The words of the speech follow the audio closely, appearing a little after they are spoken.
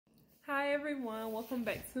Hi everyone, welcome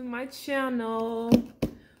back to my channel.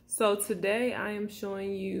 So today I am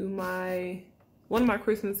showing you one of my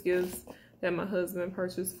Christmas gifts that my husband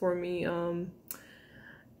purchased for me.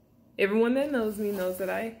 Everyone that knows me knows that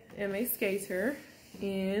I am a skater,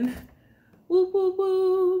 and woo woo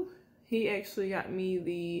woo, he actually got me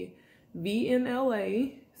the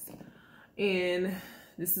VNLA, and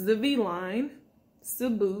this is the V line. It's the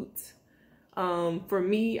boot. For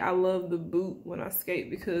me, I love the boot when I skate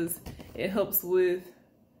because it helps with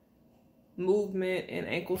movement and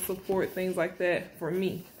ankle support, things like that for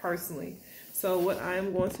me personally. So what I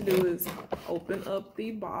am going to do is open up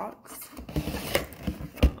the box.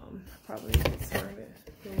 Probably need to turn it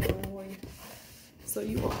the wrong way so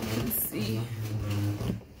you all can see.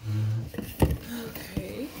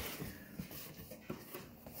 Okay.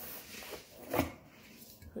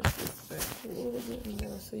 Push this back a little bit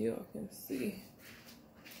more so y'all can see.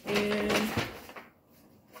 And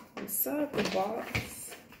inside the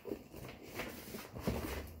box,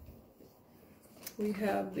 we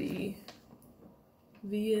have the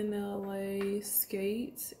VNLA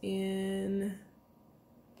skates, and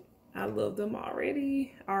I love them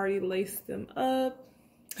already. I already laced them up.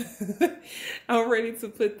 I'm ready to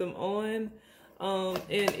put them on.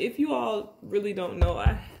 And if you all really don't know,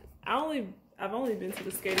 I've only been to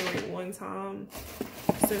the skating rink one time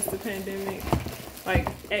since the pandemic, like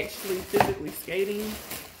actually physically skating.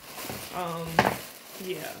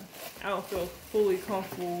 Yeah, I don't feel fully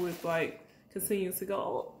comfortable with like continuing to go,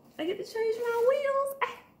 oh, I get to change my wheels.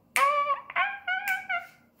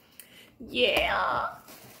 Yeah,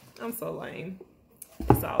 I'm so lame.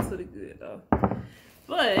 It's all to the good though.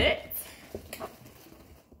 But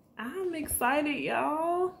I'm excited,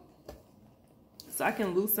 y'all. So I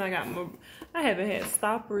can loosen. I haven't had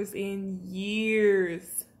stoppers in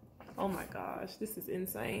years. Oh my gosh, this is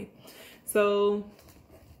insane. So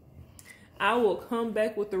I will come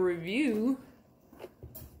back with a review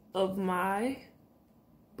of my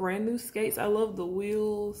brand new skates. I love the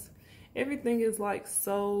wheels. Everything is like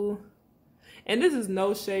so, and this is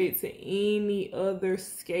no shade to any other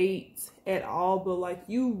skate at all, but like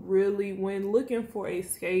you really, when looking for a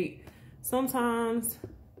skate, sometimes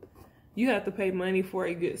you have to pay money for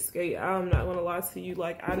a good skate. I'm not gonna lie to you.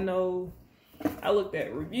 Like, I know I looked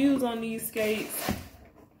at reviews on these skates.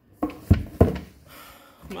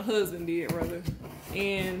 My husband did, rather.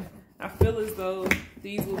 And I feel as though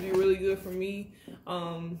these will be really good for me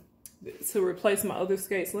to replace my other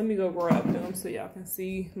skates. Let me go grab them so y'all can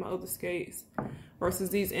see my other skates versus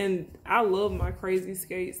these. And I love my crazy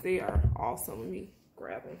skates. They are awesome. Let me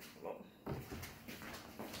grab them. Come on.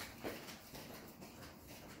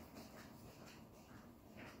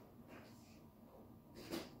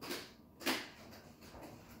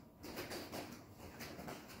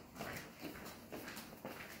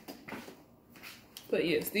 But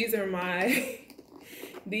yes, these are my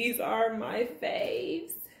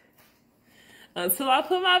faves. Until I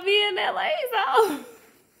put my VNLAs on.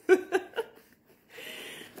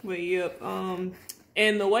 But yep,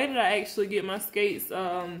 and the way that I actually get my skates,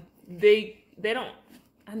 they don't,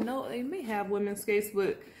 I know they may have women's skates,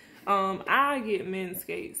 but I get men's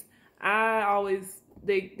skates.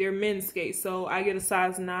 They're men's skates, so I get a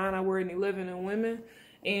size 9. I wear an 11 in women,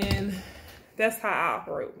 and that's how I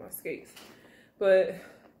operate with my skates. But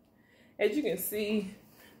as you can see,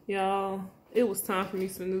 y'all, it was time for me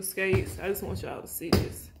some new skates. I just want y'all to see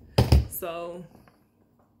this. So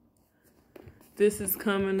this is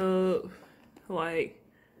coming up. Like,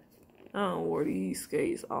 I don't wear these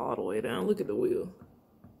skates all the way down. Look at the wheel.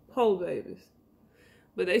 Poor babies.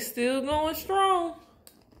 But they still going strong.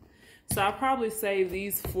 So I'll probably save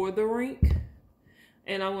these for the rink.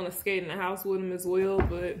 And I want to skate in the house with them as well.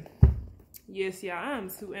 But yes, y'all, I'm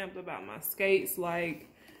too amped about my skates. Like,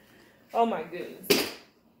 oh my goodness.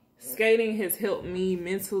 Skating has helped me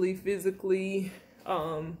mentally, physically,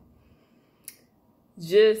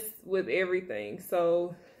 just with everything.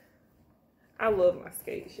 So I love my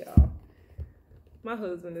skates, y'all. My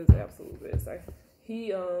husband is the absolute best.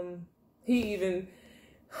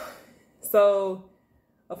 So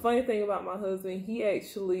a funny thing about my husband, he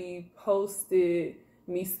actually posted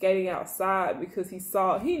me skating outside because he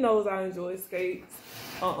knows I enjoy skates,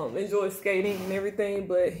 enjoy skating and everything,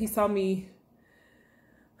 but he saw me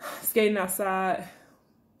skating outside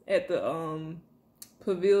at the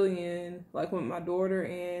pavilion, like with my daughter,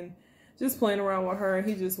 and just playing around with her, and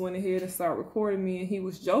he just went ahead and started recording me, and he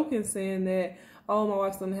was joking, saying that, oh, my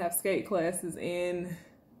wife's gonna have skate classes, and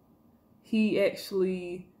he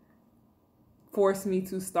actually forced me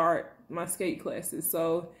to start my skate classes.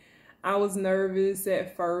 So I was nervous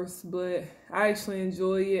at first, but I actually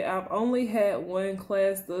enjoy it. I've only had one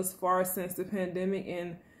class thus far since the pandemic,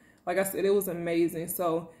 and like I said, it was amazing.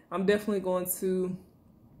 So I'm definitely going to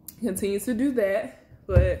continue to do that.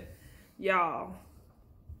 But y'all,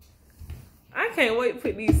 I can't wait to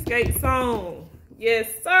put these skates on. Yes,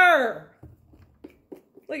 sir.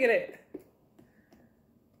 Look at that.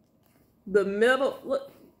 The metal,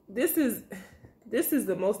 look, this is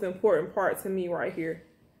the most important part to me right here.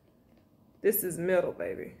 This is metal,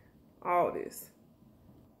 baby. All this.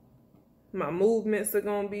 My movements are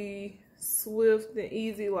gonna be swift and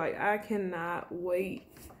easy. Like, I cannot wait.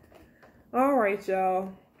 All right,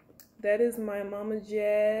 y'all. That is my Mama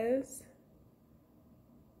Jazz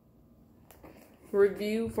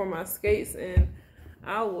review for my skates, and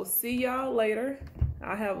I will see y'all later.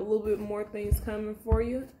 I have a little bit more things coming for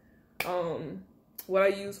you. What I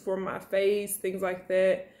use for my face, things like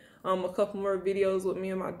that. A couple more videos with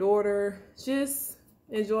me and my daughter, just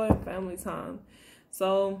enjoying family time.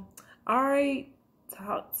 So, all right,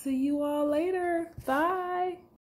 talk to you all later. Bye.